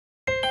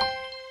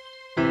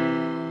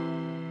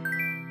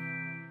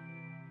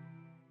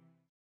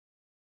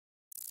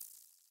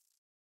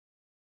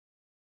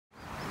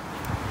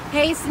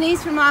Hey, it's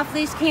Denise from Off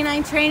Leash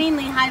Canine Training,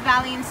 Lehigh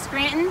Valley in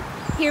Scranton,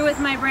 here with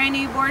my brand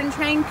new board and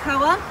train,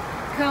 Koa.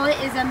 Koa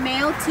is a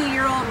male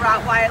 2-year-old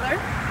Rottweiler,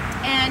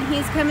 and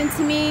he's coming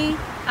to me.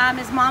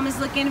 His mom is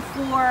looking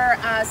for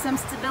some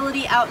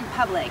stability out in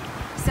public.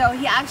 So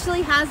he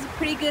actually has a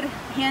pretty good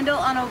handle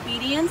on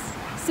obedience.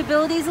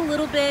 Stability is a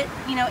little bit,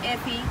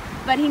 iffy,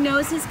 but he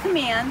knows his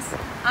commands.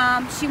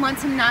 She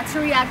wants him not to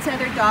react to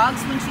other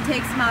dogs when she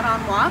takes him out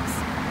on walks,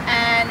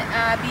 and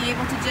be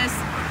able to just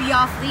be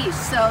off leash.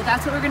 So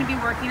that's what we're going to be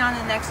working on in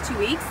the next 2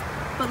 weeks.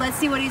 But let's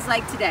see what he's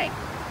like today.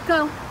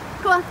 Go,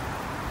 Koa.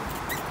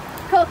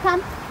 Koa,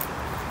 come.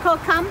 Koa,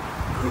 come.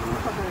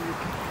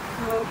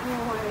 Good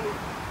boy.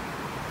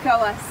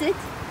 Koa, sit.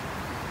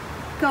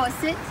 Koa,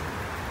 sit.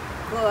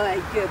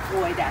 Good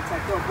boy. That's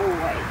a good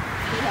boy.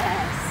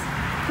 Yes.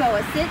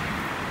 Koa, sit.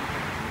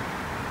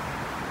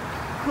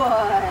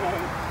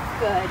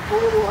 Good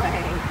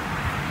boy.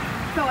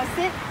 Koa,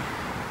 sit.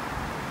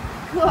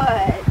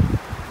 Good.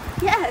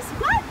 Yes.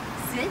 What?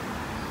 Sit.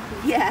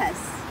 Yes.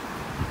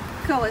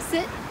 Koa,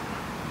 sit.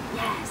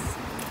 Yes.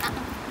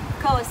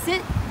 Koa,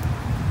 sit.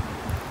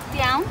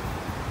 Down.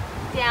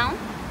 Down.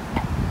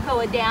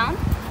 Koa, down.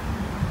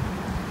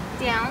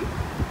 Down.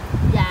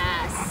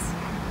 Yes.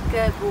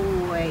 Good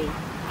boy.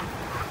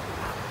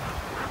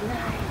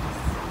 Nice.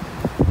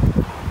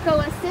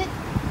 Koa, sit.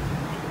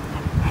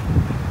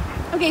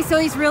 Okay, so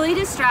he's really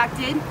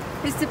distracted.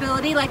 His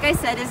stability, like I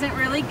said, isn't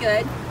really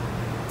good.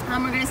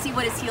 We're gonna see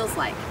what his heel's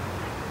like.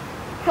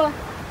 Koa.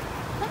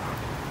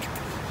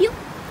 Heel.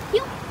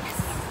 Heel. Yes.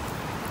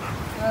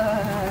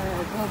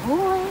 Good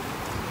boy.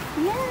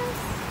 Yes.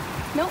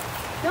 Nope.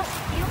 Nope.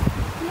 Heel.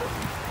 Heel.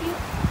 Heel.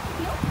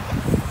 Heel.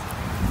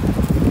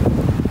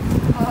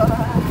 Yes.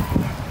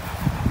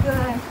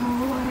 Good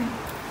boy.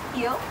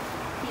 Heel.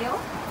 Heel.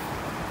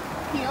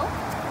 Heel.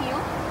 Heel.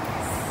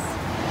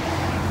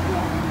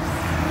 Yes.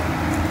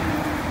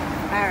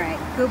 All right.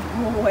 Good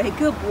boy.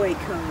 Good boy,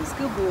 Coz.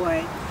 Good boy.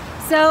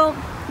 So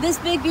this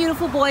big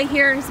beautiful boy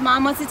here, his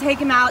mom wants to take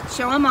him out,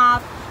 show him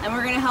off, and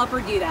we're gonna help her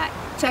do that.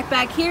 Check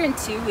back here in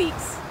 2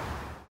 weeks.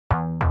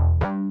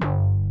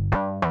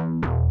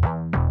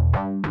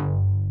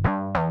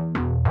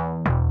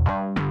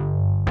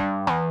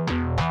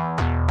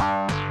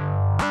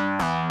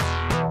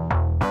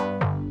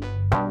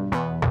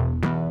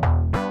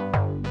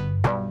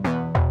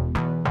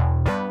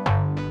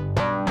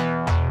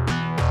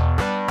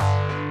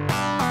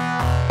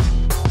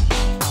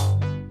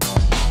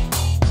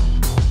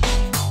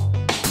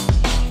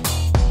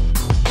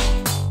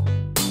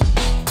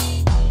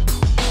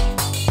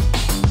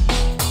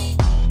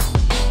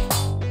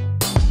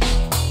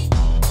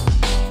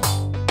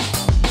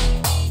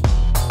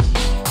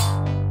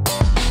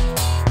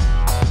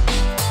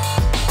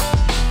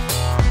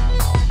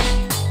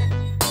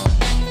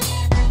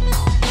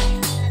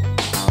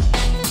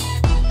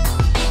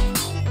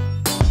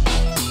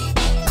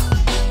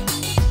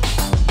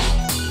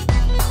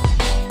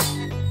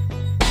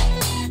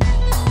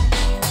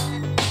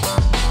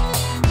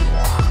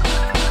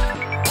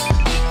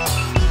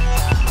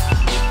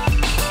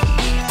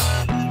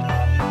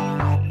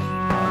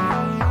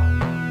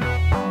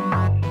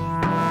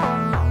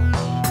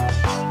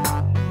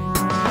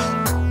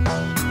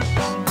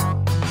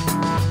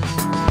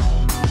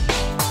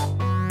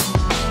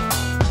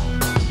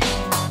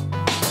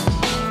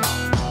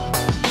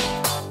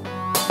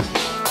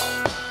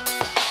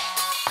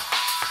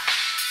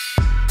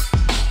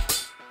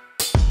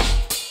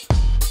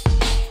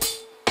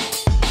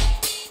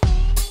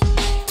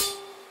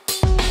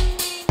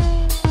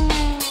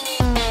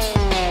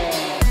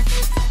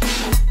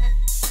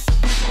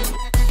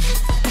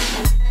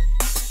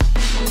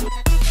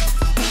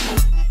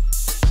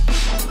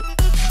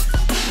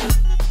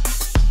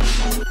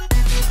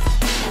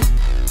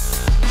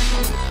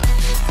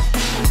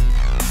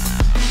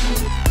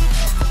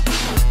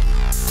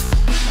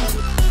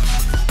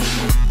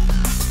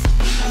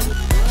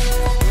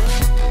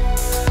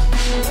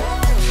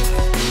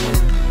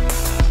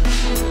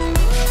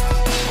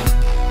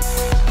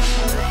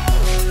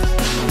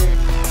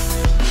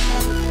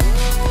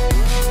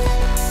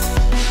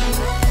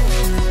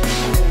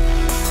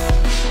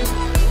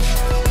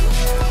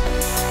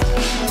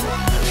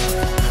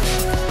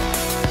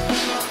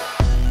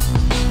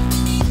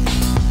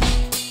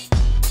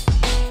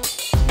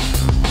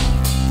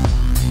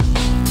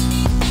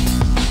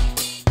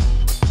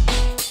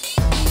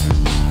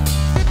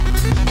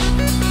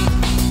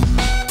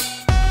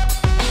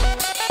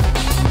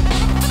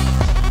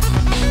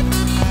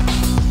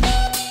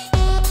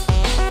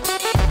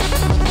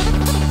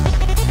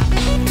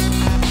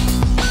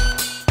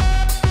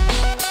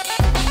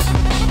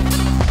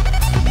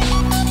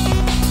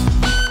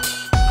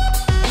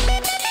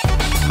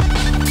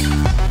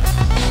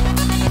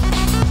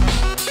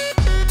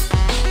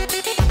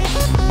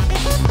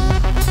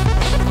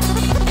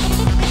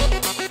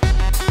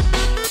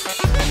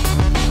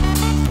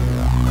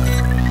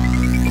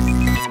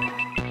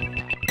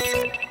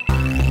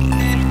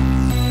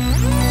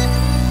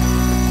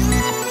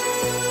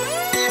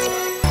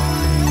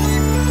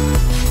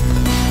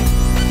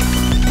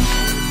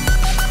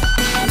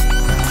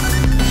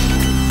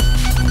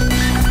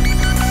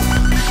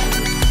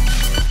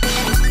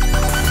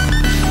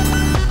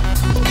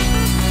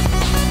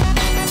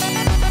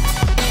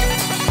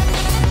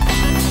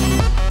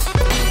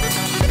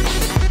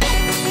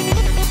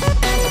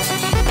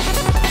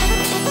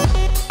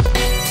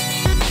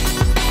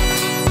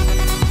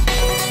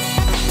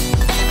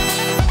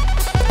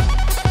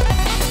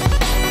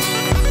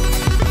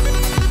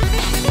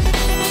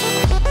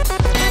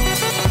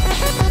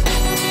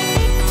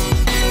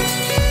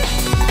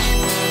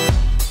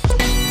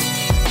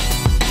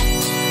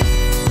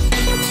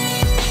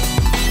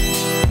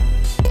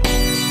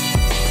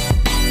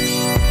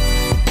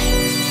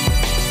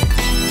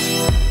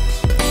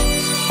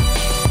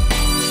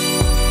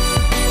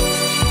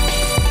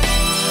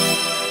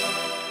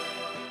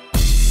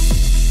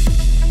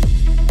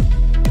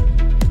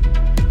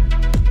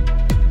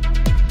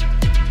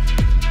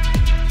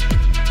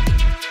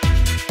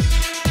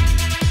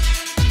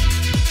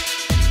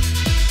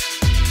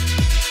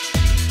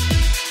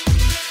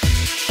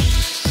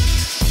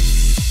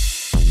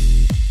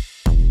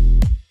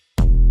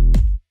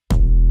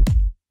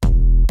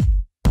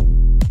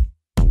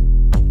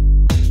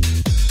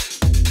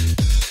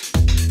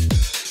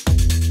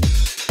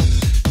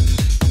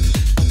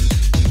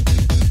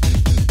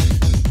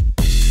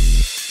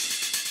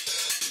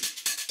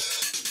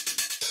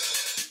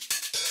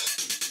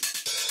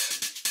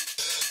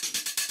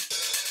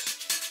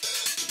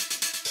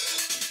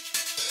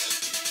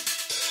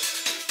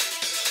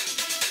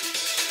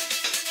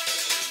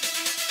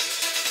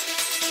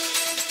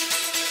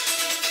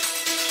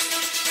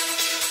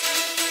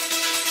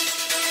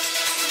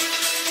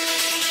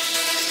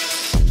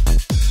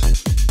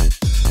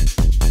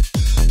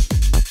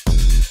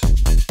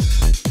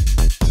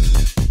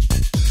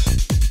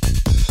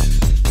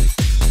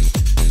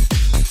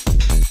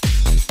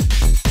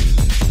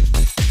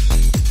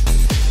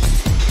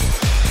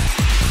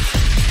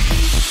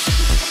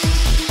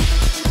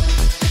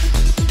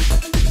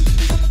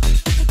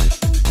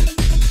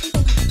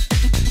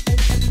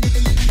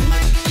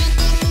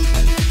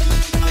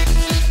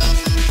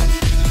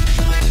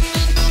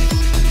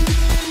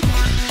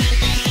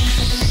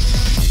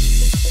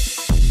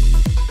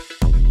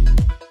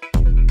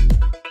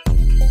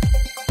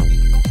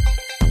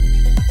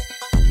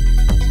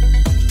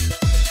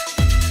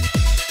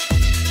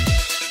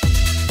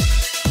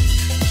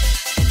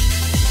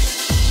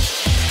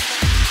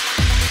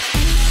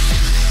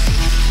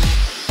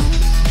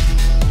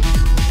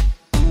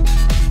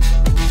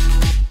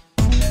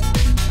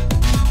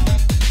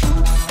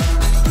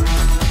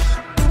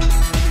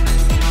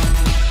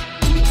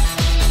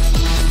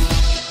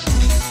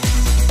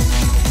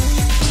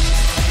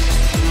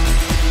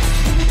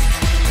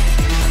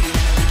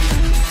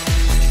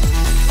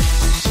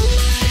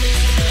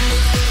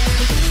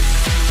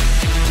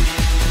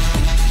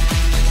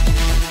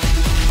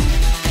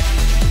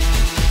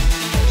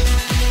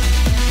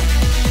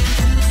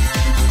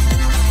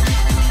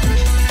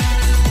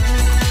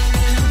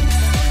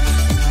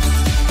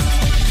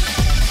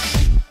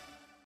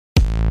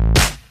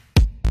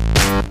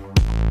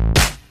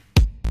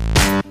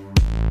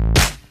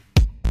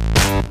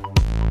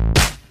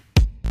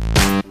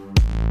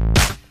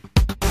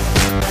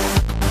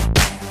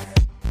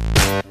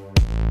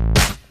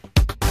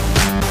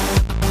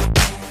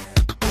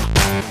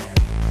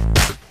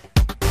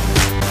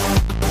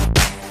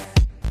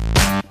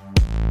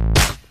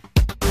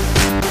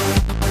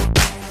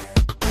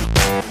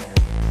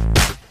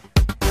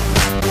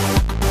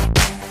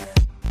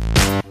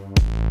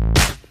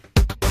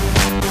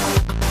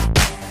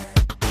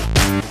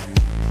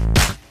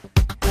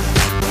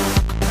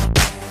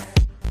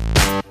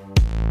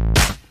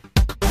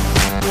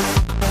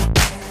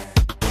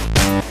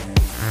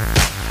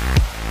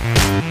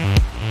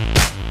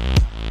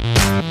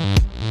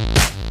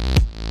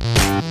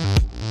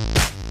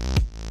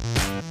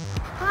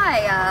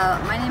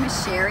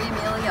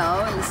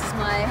 Emilio, and this is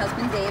my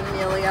husband Dave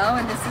Emilio,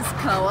 and this is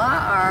Koa,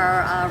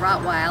 our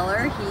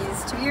Rottweiler.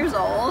 He's 2 years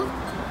old,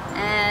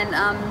 and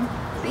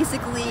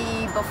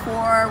basically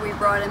before we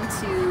brought him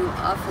to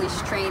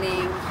off-leash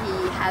training, he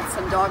had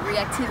some dog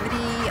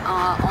reactivity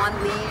on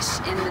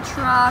leash in the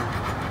truck,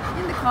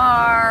 in the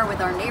car, with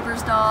our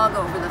neighbor's dog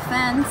over the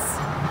fence,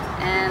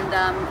 and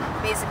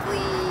basically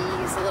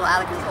he's a little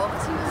out of control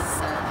because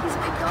he's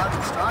a big dog,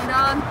 a strong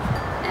dog.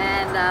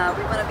 And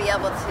we want to be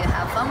able to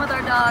have fun with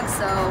our dog,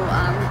 so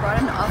we brought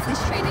him to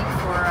off-leash training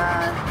for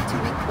a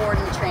 2-week board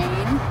and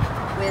train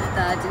with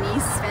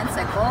Denise and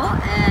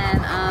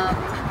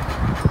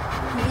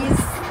he's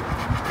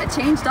a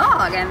changed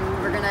dog, and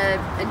we're going to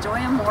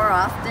enjoy him more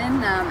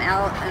often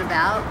out and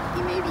about,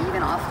 maybe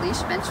even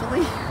off-leash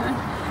eventually.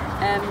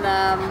 And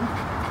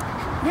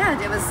yeah,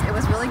 it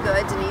was really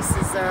good. Denise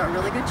is a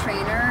really good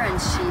trainer, and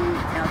she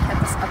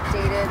kept us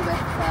updated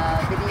with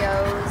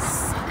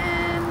videos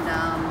and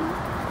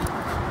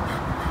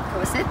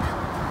go sit.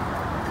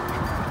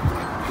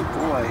 Good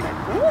boy. Good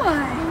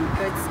boy.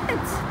 Good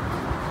sit.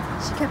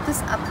 She kept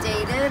us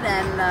updated,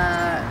 and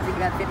we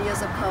got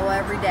videos of Koa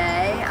every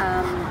day.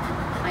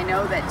 I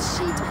know that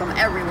she took him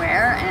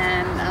everywhere,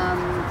 and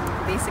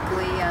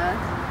basically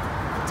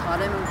taught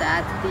him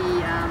that the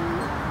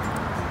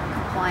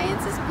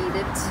compliance is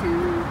needed to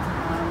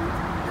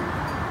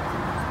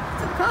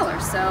the collar.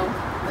 So.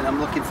 And I'm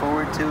looking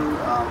forward to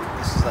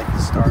this is like the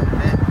start of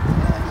it,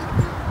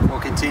 and we'll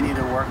continue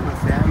to work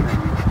with them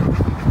and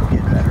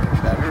get better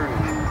and better,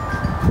 and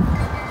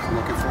I'm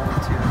looking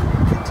forward to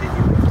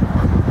continuing to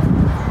work with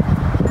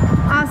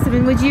them. Awesome.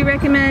 And would you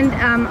recommend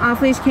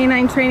off-leash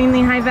canine training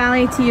Lehigh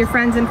Valley to your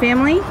friends and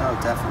family? Oh,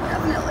 definitely.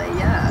 Definitely,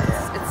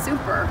 yeah. It's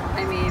super.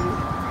 I mean,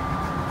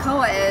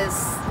 Koa is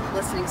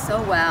listening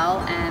so well,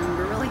 and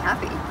we're really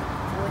happy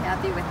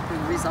with the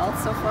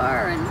results so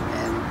far. And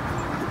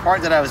the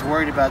part that I was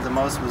worried about the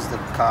most was the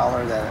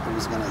collar, that it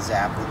was going to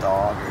zap the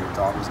dog, or the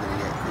dog was going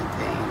to get in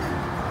pain,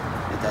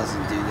 and it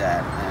doesn't do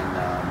that. And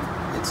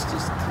it's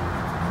just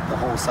the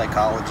whole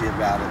psychology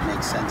about it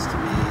makes sense to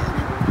me,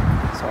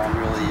 and so I'm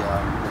really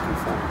looking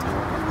forward to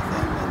working with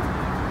him, and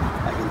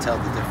I can tell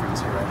the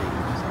difference already.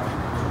 So,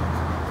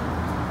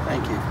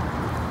 thank you.